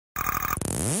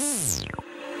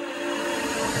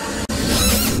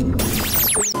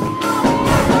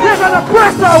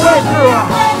press our way through.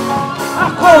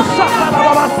 Oh,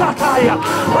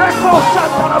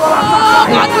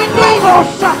 God, we need. Oh,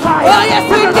 yes,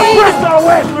 we need.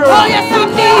 Oh, yes, we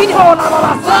need. Oh,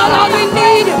 Lord, we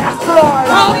need.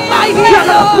 Oh, my here,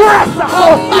 Lord.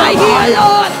 Oh, my here,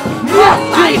 Lord. Oh,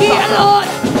 my here, Lord.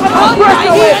 Oh, my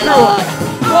here, Lord.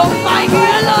 Oh, my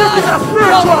here, Lord.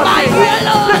 Oh, my here,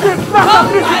 Lord. Oh,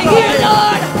 my here,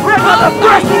 Lord. Oh, my here,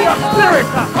 Lord.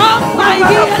 Oh, my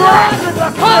here, Lord.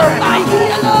 Oh, my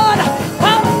here, Lord.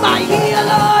 Oh, my here,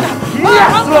 Lord.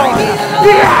 Yes, Lord.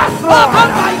 Yes, Lord.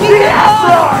 Yes,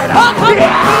 Lord.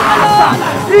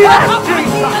 Yes,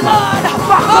 Jesus.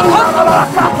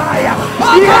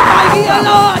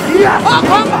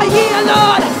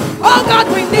 Oh, God,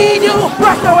 we need you.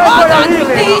 Press away for your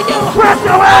healing. Press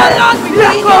away. Oh, Lord, we need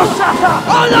you.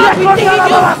 Oh, Lord, we need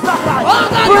you. Oh,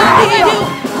 God, we need you.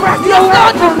 Press your way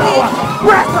through now.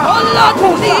 Oh, Lord,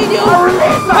 we need you.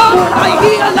 Oh, my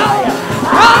healer.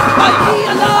 Oh, my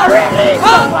healer.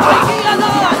 Oh, my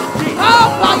healer.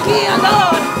 Oh, my healer.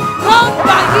 Oh,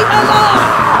 my healer. Oh, my healer.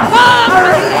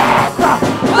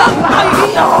 Oh, my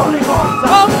healer.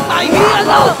 Oh, my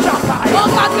healer. Oh,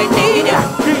 God, we need you.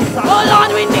 Oh,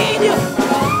 Lord, we need you.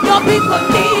 Your people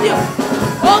need you.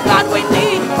 Oh, God, we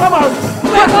need you. Come on.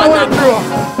 We're gonna press.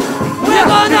 We're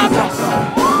gonna press.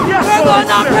 We're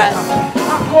gonna press.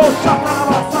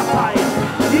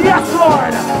 Yes,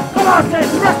 Lord. Come on, say,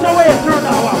 press your way through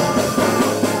now.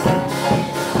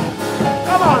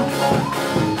 Come on.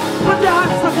 Put your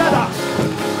hands together.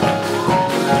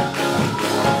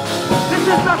 This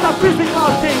is not a physical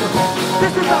thing.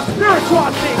 This is a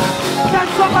spiritual thing. Can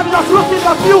somebody just look in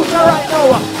the future right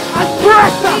now and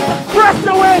press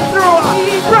your way through.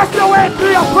 Press your way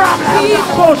through your problems.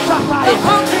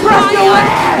 Press your way.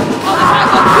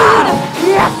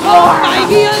 Yes, Lord.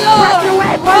 Press your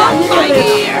way for your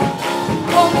healing.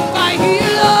 Oh, my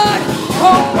healer.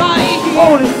 Oh, my healer.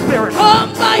 Holy Spirit. Oh,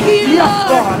 my healer. Yes,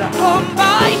 God. Oh,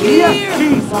 my healer. Yes,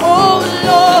 Jesus. Oh,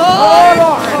 Lord. Oh,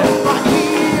 Lord. Oh, my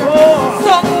healer. Oh.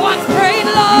 Someone's praying,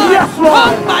 Lord. Yes, Lord.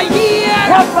 Oh, my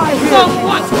healer. Oh, my healer.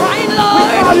 Someone's crying,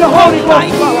 Lord. We call your Holy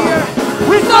Ghost power.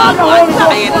 We call your Holy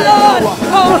Ghost Lord.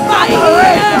 Oh, my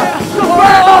healer.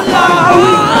 Oh, Lord.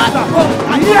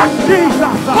 Yes,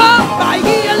 Jesus. Oh, my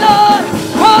healer, Lord.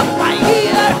 Oh, my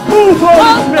healer. Move,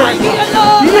 Holy Spirit.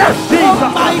 Yes,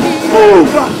 Jesus.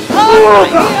 Move. Move,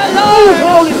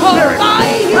 Holy Spirit.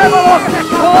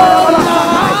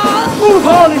 Move,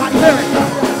 Holy Spirit.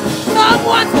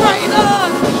 Someone's crying,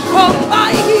 Lord. Oh,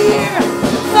 my healer.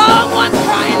 Someone's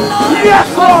crying, Lord. Yes,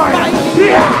 Lord.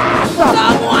 Yes.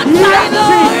 Someone's crying,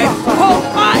 Lord. Oh,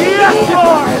 my healer.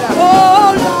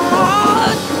 Oh,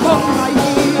 Lord. Oh, my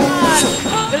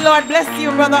healer. The Lord bless you,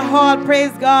 Brother Hall.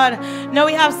 Praise God. Now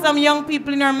we have some young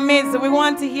people in our midst. We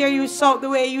want to hear you shout the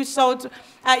way you shout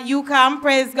at U.C.AM.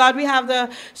 Praise God. We have the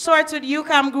Shortwood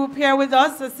U.C.AM group here with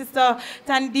us. So Sister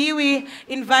Tandiwi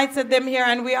invited them here,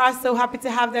 and we are so happy to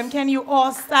have them. Can you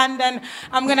all stand? And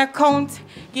I'm going to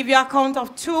give you a count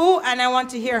of 2, and I want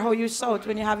to hear how you shout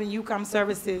when you're having U.C.AM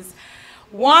services.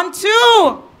 1,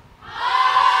 2.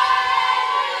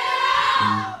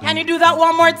 Can you do that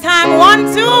one more time?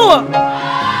 1, 2.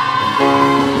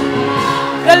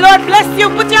 The Lord bless you.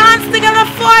 Put your hands together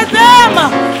for them.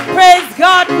 Praise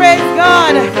God, praise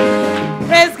God.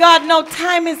 Praise God. Now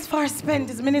time is far spent.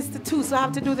 It's Minister 2, so I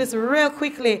have to do this real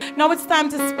quickly. Now it's time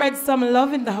to spread some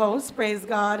love in the house. Praise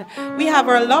God. We have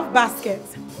our love basket.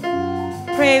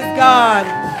 Praise God.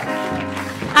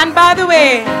 And by the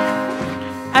way,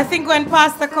 I think when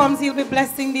Pastor comes, he'll be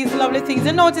blessing these lovely things.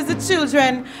 You notice the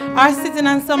children are sitting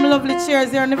on some lovely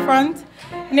chairs here in the front.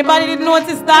 Anybody did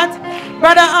notice that?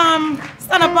 Brother,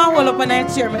 stand up and hold up on that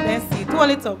chair, may they see. Hold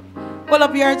it up. Hold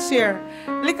up your chair.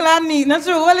 Little and neat, not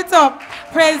true. Hold it up.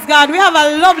 Praise God. We have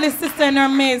a lovely sister in our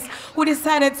midst who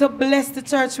decided to bless the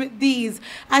church with these.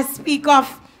 I speak of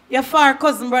your far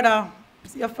cousin, brother.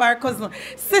 Your far cousin.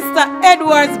 Sister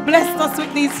Edwards blessed us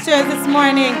with these chairs this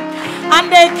morning. And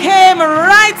they came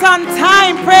right on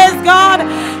time, praise God,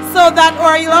 so that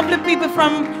our lovely people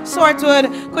from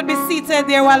Shortwood could be seated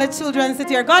there while the children sit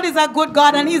here. God is a good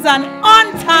God, and He's an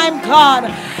on-time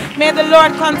God. May the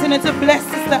Lord continue to bless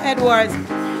Sister Edwards.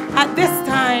 At this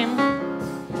time,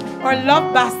 our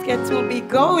love basket will be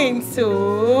going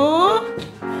to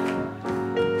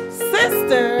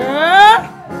Sister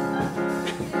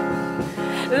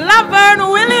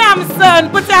Laverne Williamson.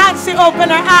 Put your hands, she open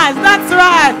her eyes. That's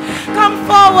right. Come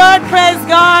forward, praise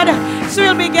God. She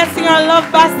will be getting her love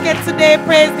basket today,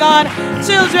 praise God.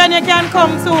 Children, you can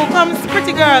come too. Come,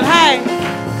 pretty girl, hi.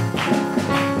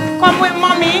 Come with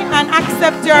mommy and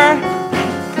accept your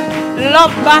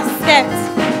love basket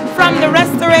from the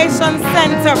Restoration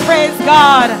Center. Praise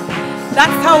God.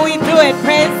 That's how we do it.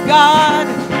 Praise God.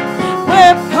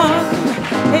 Weapon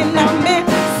in the midst.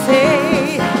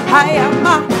 Say, I am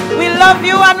a. We love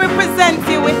you and we present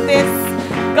you with this.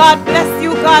 God bless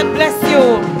you. God bless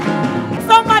you.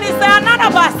 Somebody say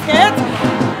another basket.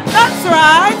 That's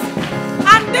right.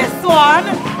 And this one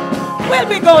will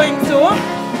be going to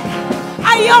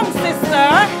a young sister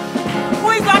who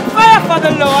is on fire for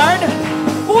the Lord,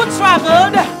 who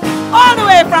traveled all the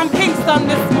way from Kingston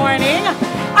this morning.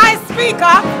 I speak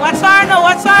up, watch her know,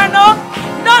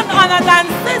 none other than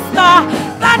Sister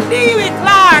Tandiwi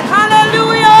Clark.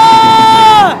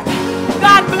 Hallelujah!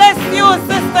 God bless you,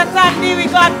 Sister Tandiwi.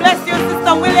 God bless you,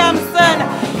 Sister Williamson.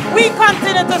 We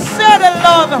continue to share the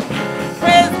love.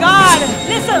 Praise God.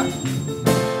 Listen,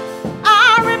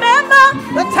 I remember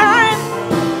the time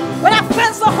when I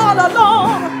felt so all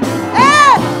alone.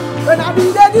 Hey, when I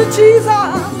needed you,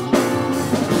 Jesus,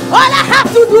 all I have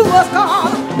to do was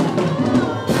call.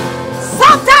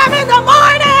 Sometime in the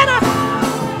morning,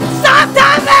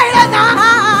 sometime late at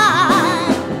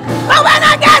night. But when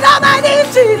I get on my knees,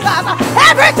 Jesus,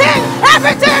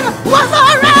 everything was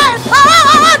alright.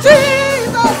 Oh,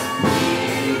 Jesus,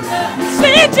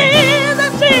 sweet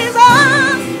Jesus, Jesus.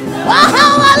 Oh,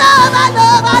 how I love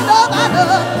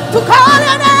to call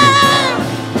your name.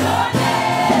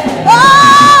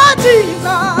 Oh,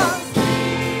 Jesus,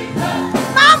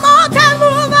 my mountain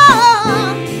mover,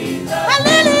 the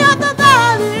lily of the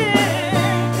valley.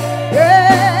 Yeah.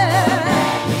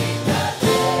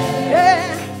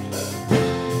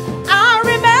 I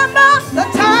remember the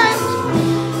time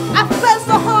I felt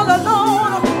so all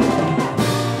alone,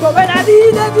 but when I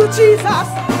needed you, Jesus.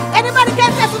 Anybody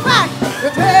can testify?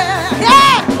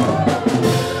 Yeah.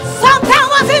 Sometimes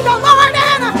was in the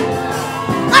morning.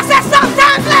 I said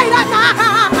sometimes late at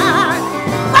night.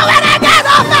 But when I got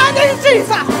off my knees,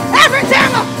 Jesus,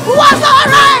 everything was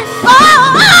alright.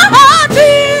 Oh,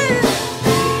 Jesus.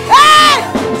 Hey,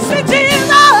 sweet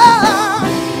Jesus.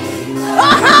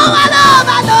 Oh, how I love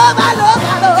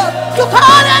to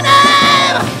call your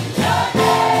name.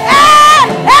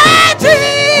 Hey,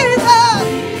 Jesus.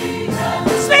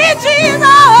 Sweet Jesus.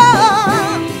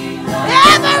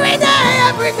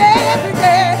 Every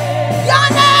day. Your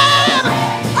name.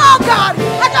 Oh God,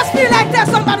 I just feel like there's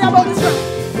somebody about this room.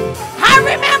 I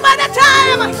remember the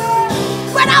time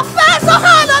when I felt so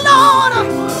all alone.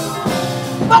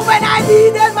 But when I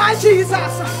needed my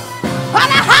Jesus, all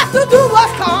I had to do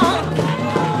was call.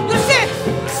 You see,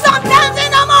 sometimes in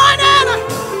the morning,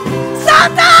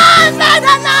 sometimes late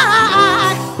at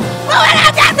night. But when I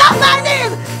get on my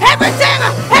knees, everything.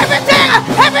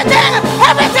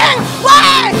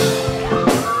 Why?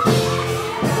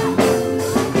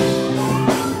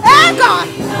 God,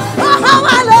 oh how I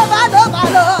love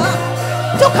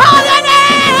to call your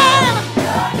name.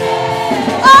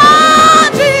 Oh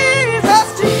Jesus,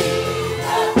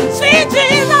 sweet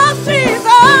Jesus,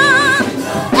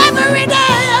 every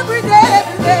day.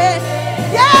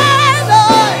 Yeah,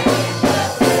 Lord.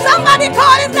 Somebody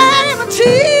call his name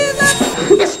Jesus.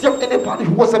 Is there anybody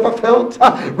who has ever felt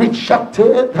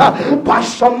rejected by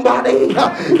somebody?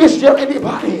 Is there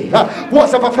anybody who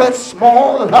has ever felt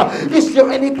small? Is there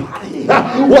anybody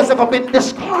who has ever been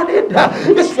discarded?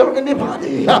 Is there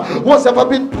anybody who has ever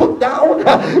been put down?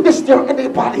 Is there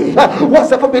anybody who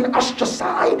has ever been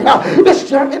ostracized? Is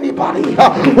there anybody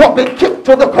who has been kicked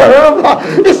to the curb?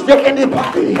 Is there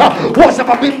anybody who has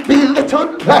ever been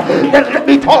belittled? Then let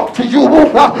me talk to you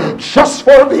just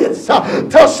for this.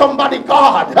 Tell somebody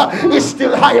God is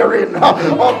still hiring.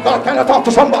 Oh God, can I talk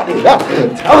to somebody?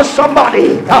 Tell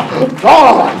somebody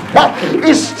God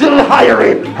is still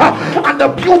hiring. And the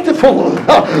beautiful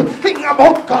thing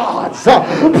about God's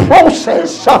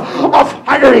process of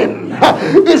hiring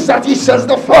is that he says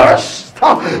the first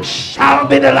shall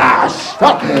be the last.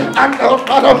 And oh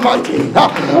God Almighty,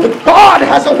 God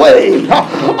has a way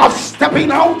of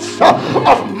stepping out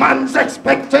of man's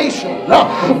expectation.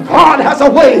 God has a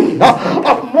way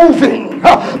of moving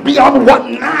beyond what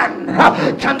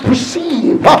man can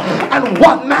perceive and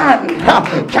what man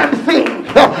can think.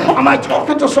 Am I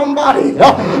talking to somebody?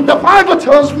 The Bible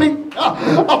tells me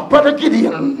of Brother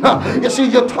Gideon. You see,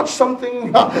 you touched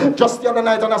something just the other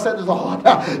night, and I said, Lord,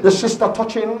 the sister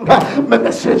touching my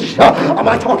message. Am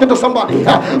I talking to somebody?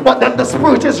 But then the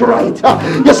spirit is right.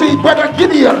 You see, Brother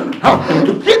Gideon,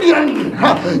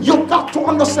 you've got to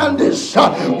understand this.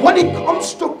 When it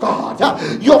comes to God,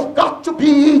 you've got to to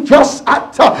be just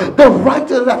at the right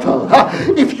level.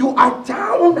 If you are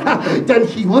down, then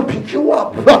he will pick you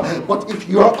up. But if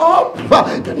you're up,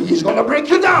 then he's going to break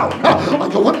you down.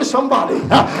 Are you with me, somebody?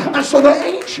 And so the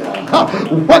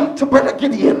angel went to Brother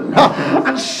Gideon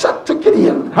and said to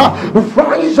Gideon,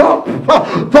 rise up,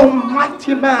 the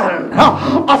mighty man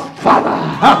of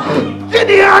valor.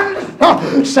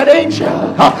 Gideon said,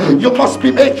 angel, you must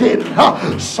be making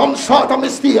some sort of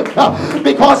mistake,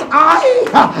 because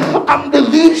I am the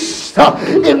least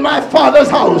in my father's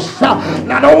house.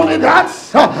 Not only that,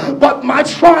 but my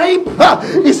tribe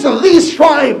is the least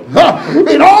tribe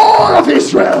in all of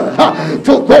Israel.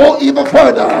 To go even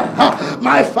further,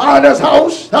 my father's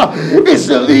house is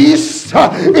the least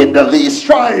in the least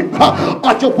tribe.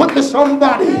 Are you with me,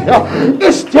 somebody?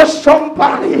 It's just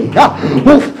somebody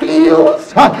who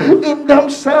feels in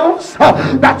themselves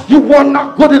that you are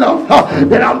not good enough.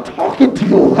 Then I'm talking to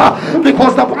you,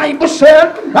 because the Bible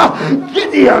said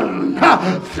Gideon,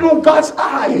 through God's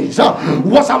eyes,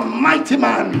 was a mighty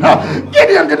man.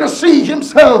 Gideon didn't see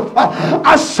himself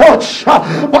as such,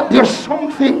 but there's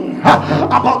something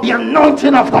about the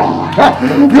anointing of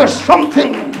God. There's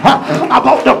something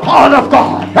about the power of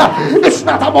God. It's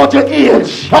not about your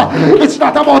age. It's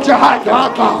not about your height.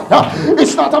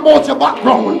 It's not about your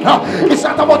background. It's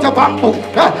not about your bank book.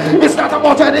 It's not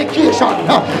about your education.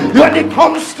 When it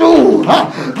comes to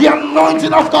the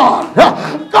anointing of God,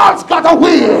 God's got a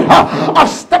way of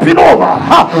stepping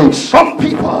over some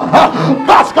people.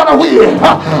 God's got a way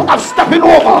of stepping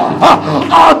over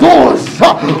all those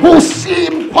who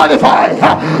seem qualified,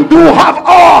 do have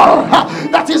all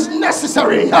that is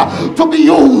necessary to be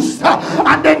used,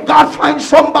 and then God finds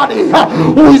somebody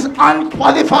who is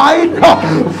unqualified,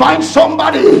 finds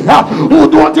somebody who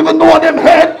don't even know them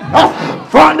head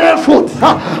from their foot,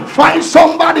 find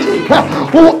somebody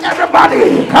who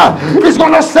everybody is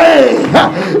gonna say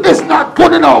is not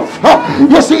good enough.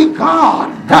 You see,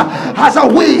 God has a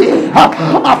way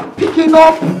of picking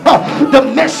up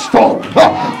the messed up.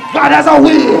 God has a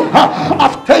way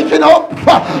of taking up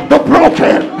the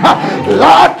broken.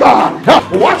 Lord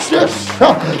God, watch this.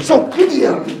 So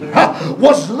Gideon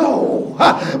was low,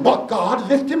 but God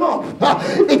lifted him up.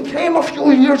 It came a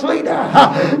few years later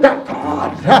that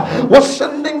God was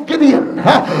sending Gideon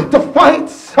to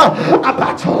fight a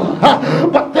battle.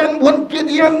 But then when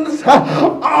Gideon's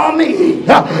army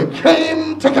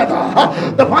came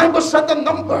together, the Bible said the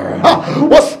number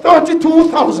was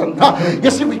 32,000. You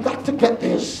see, we got to get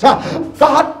this.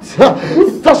 God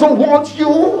doesn't want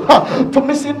you to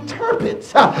misinterpret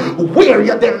where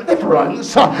your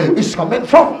deliverance is coming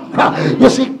from. You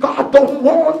see, God don't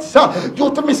want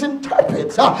you to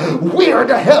misinterpret where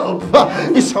the help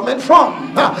is coming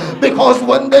from, because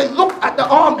when they look at the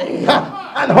army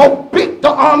and how big the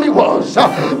army was,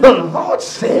 the Lord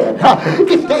said,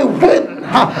 if they win,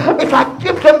 if I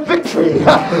give them victory,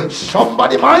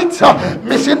 somebody might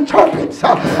misinterpret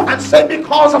and say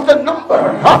because of the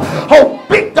number, how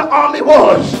big the army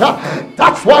was,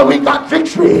 that's why we got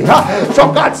victory.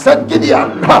 So God said,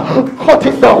 Gideon, cut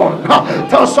it down.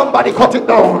 Tell somebody, cut it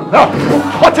down.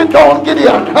 Cut it down,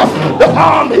 Gideon. The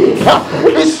army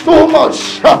is too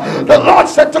much. The Lord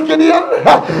said to Gideon,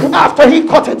 after he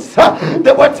cut it,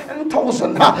 there were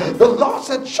 10,000. The Lord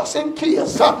said, just in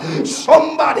case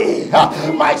somebody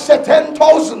might say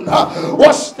 10,000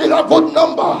 was still a good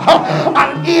number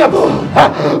and able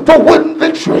to win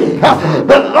victory,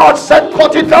 the Lord said,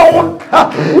 cut it down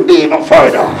even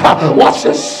further. Watch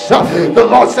this. The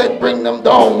Lord said, bring them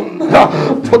down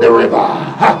to the river.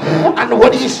 And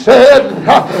when he said,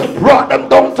 brought them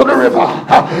down to the river,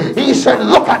 he said,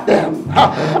 look at them.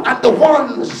 And the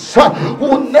ones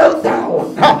who knelt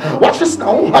down, watch this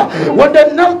now, when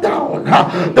they knelt down,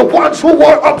 the ones who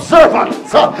were observant,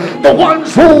 the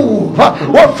ones who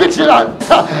were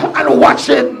vigilant and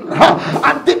watching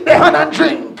and dip their hand and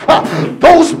drink,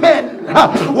 those men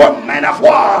were men of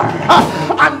war,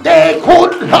 and they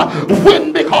could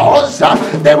win because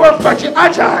they were very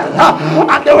agile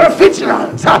and they were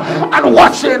vigilant and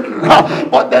watching.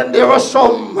 But then there were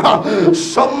some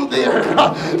there,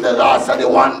 the Lord said he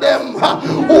want them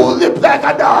who live like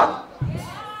a dog.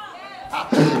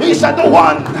 He said the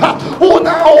one who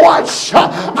now watch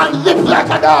and live like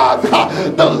a dog.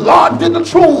 The Lord didn't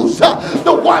choose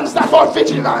the ones that were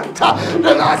vigilant.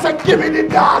 The Lord said, give me the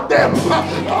dog them.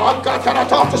 Oh God, can I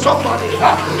talk to somebody?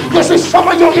 You see, some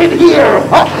of you in here,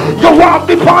 you want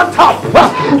to be on top.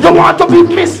 You want to be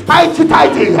Miss Tighty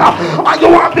Tighty. And you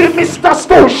want to be Mr.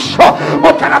 Stoosh.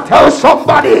 But can I tell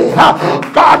somebody,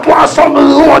 God wants some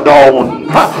low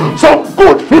down, some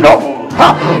good for them.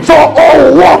 So,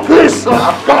 oh, walk this,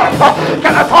 God.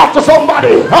 Can I talk to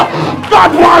somebody?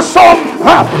 God wants some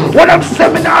when I'm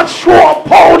seminar show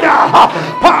powder,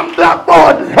 palm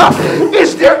blackboard.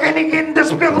 Is there any in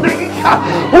this building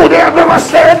who they have ever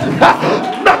said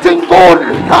nothing good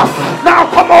now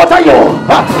come out of you?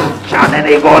 Can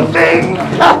any good thing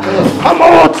come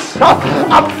out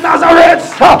of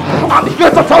Nazareth? I'm here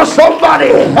to tell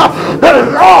somebody the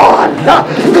Lord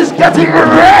is getting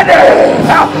ready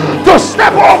to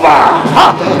step over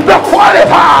the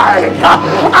qualified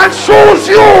and choose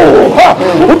you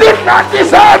who did not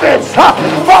deserve it.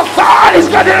 But God is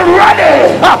getting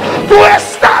ready to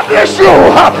establish you.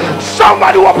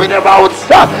 Somebody open your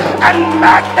mouth and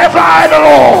magnify the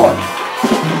Lord.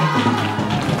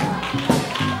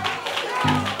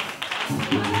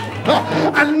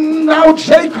 And now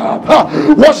Jacob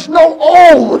was no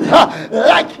old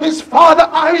like his father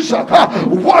Isaac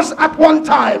was at one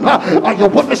time. Are you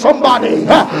with me, somebody?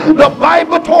 The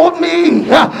Bible told me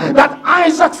that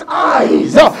Isaac's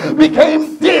eyes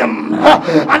became dim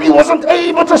and he wasn't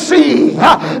able to see.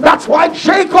 That's why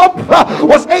Jacob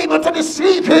was able to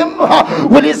deceive him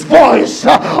with his voice.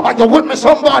 Are you with me,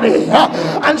 somebody?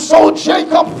 And so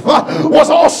Jacob was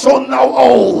also now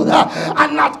old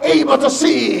and not able to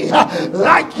see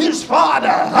like his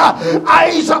father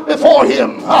Isaac before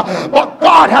him. But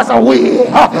God has a way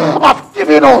of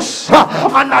giving us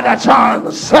another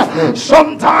chance.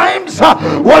 Sometimes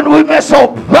when we mess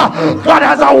up, God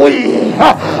has a way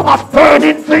of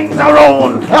turning things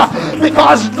around.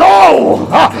 Because no,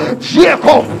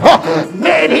 Jacob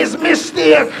made his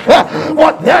mistake,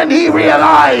 but then he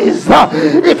realized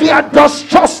if he had just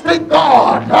trusted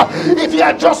God, if he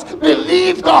had just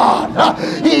believed God,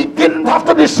 he didn't have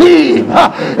to deceive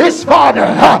his father.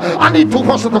 I need two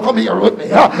persons to come here with me.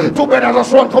 Two brothers and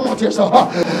son, come out here, sir.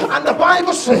 And the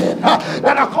Bible said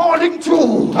that according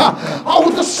to how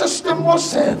the system was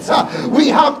set, we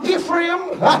have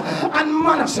Ephraim and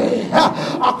Manasseh.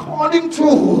 According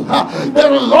to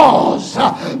their laws,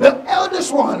 the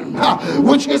eldest one,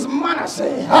 which is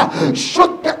Manasseh,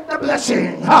 should get the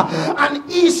blessing, and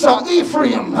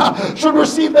Ephraim should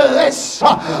receive the less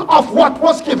of what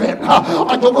was given.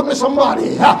 Are you with me,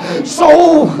 somebody?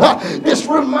 So this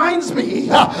reminds me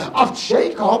of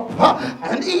Jacob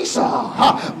and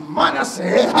Esau,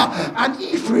 Manasseh and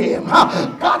Ephraim.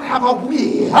 God have a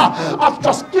way of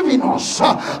just giving us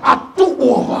a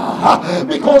do-over,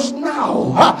 because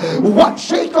now what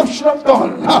Jacob should have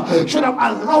done, should have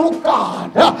allowed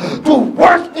God to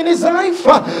work in his life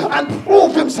and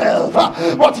prove himself,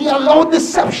 but he allowed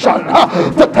deception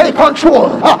to take control.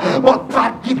 But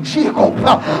God give Jacob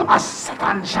a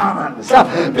second chance,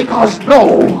 because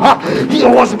no, he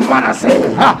was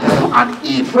Manasseh and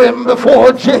Ephraim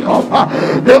before Jacob.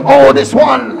 The oldest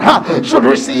one should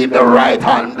receive the right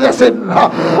hand blessing,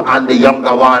 and the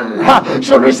younger one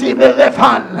should receive the left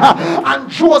hand. And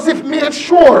Joseph made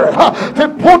sure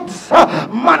to put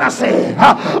Manasseh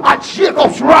at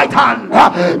Jacob's right hand,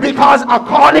 because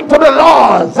according to the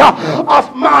laws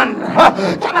of man,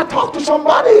 can I talk to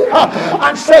somebody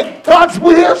and say God's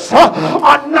ways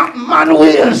are not man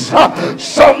ways?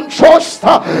 Some trust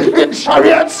in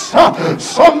chariots,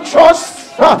 some trust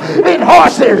in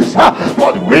horses,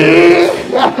 but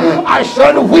I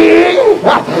said we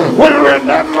will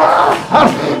remember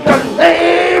the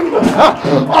name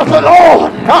of the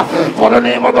Lord, for the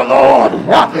name of the Lord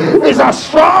is a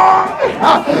strong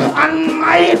and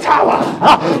mighty tower.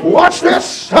 Watch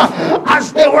this.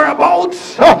 As they were about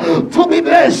to be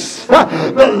blessed,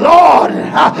 the Lord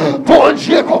told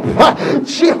Jacob,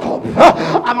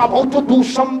 I'm about to do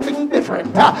something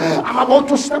different. I'm about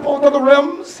to step out of the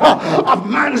realms of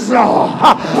man's law.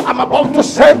 I'm about to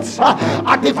set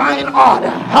a divine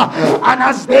order. And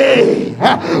as they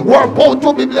were about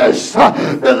to be blessed,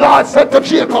 the Lord said to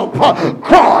Jacob,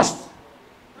 cross.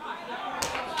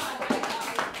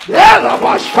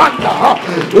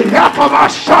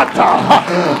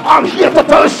 I'm here to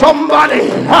tell somebody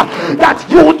that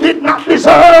you did not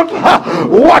deserve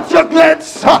what you get,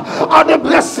 or the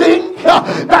blessing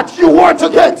that you were to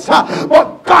get,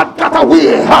 but God got a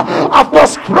way of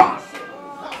those cross.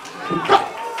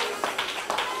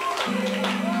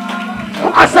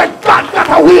 I said God got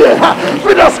a way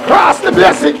to just cross the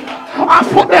blessing and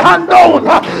put the hand down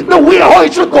the way how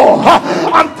it should go.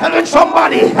 I'm telling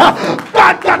somebody,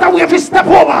 God got a way if he step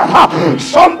over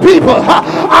some people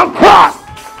and cross.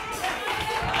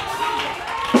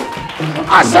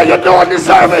 I say you don't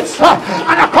deserve it,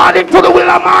 and according to the will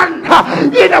of man,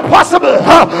 it's impossible,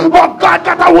 but God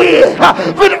got a way.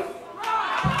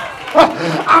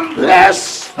 I'm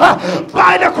blessed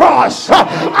by the cross.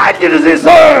 I didn't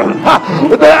deserve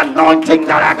the anointing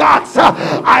that I got.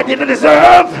 I didn't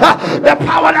deserve the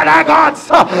power that I got.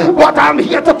 But I'm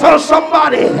here to tell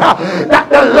somebody that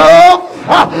the love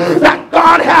that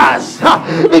God has,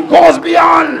 it goes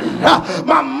beyond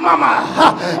my mama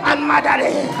and my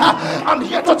daddy. I'm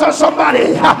here to tell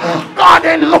somebody, God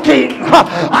ain't looking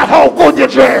at how good you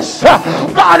dress.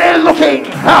 God ain't looking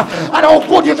at how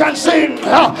good you can sing.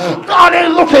 God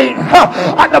ain't looking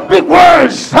at the big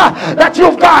words that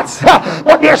you've got.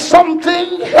 But there's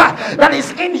something that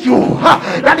is in you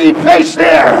that he placed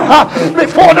there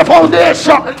before the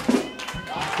foundation.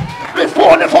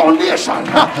 Before the foundation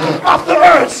of the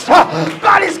earth,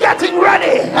 God is getting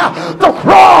ready to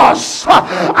cross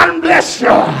and bless you.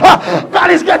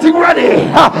 God is getting ready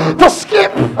to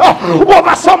skip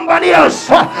over somebody else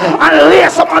and lay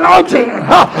some anointing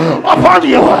upon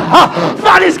you.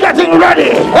 God is getting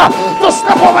ready to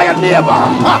step over your neighbor,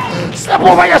 step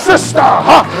over your sister,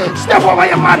 step over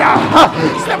your mother,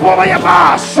 step over your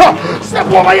boss, step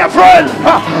over your friend.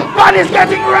 God is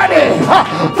getting ready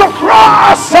to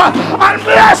cross and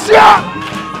bless you.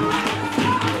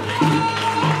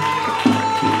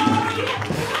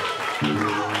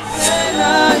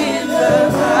 In the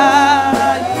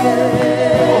highest.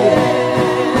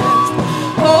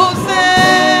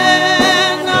 Hosanna.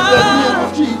 In the name of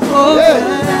Jesus. Yes.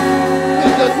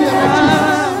 In the name of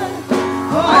Jesus.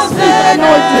 I speak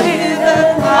anointing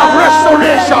of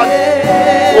restoration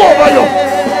over you.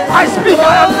 I speak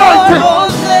anointing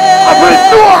of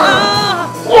renewal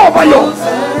over you.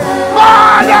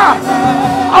 Father,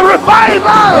 a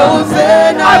revival.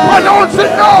 I pronounce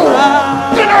it now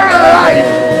in her life.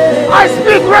 I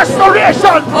speak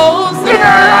restoration in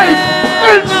her life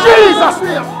in Jesus'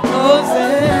 name.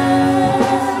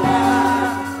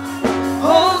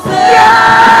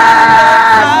 Yes!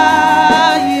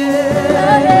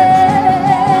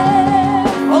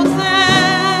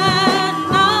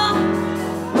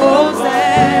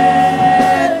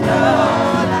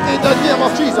 In the name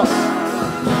of Jesus,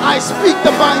 I speak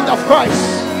the mind of Christ.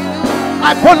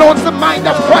 I pronounce the mind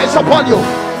of Christ upon you.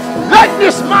 Let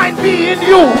this mind be in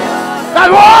you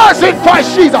that was in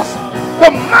Christ Jesus.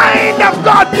 The mind of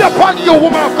God be upon you,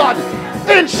 woman of God,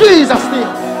 in Jesus' name.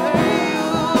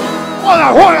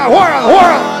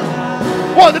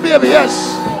 Hold the baby, yes.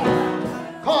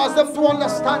 Cause them to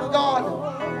understand, God,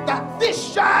 that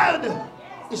this child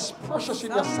is precious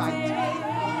in your sight.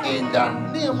 In the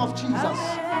name of Jesus.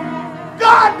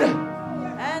 God,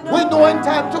 we know in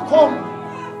time to come,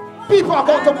 people are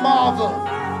going to marvel.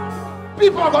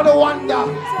 People are going to wonder.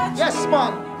 Yes,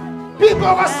 man. People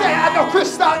are going to say, I know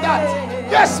crystal that.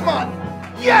 Yes, man.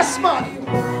 Yes, man.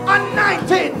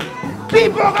 Anointing.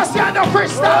 People are going to say, I know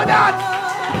crystal that.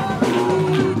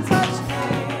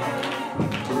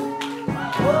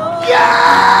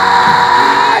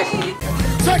 Yes!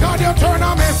 So God, you turn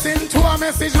a mess into a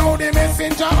message. Now the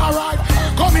messenger arrive.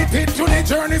 Committed to the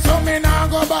journey, so me now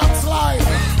go backslide.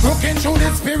 Looking through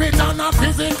the spirit and not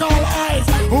physical eyes.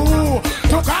 Ooh,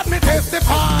 to God me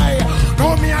testify.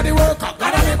 Know me are the worker,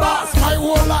 God are the boss. My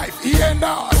whole life, he and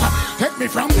us. Take me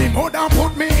from the mud and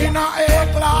put me in a A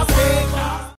class.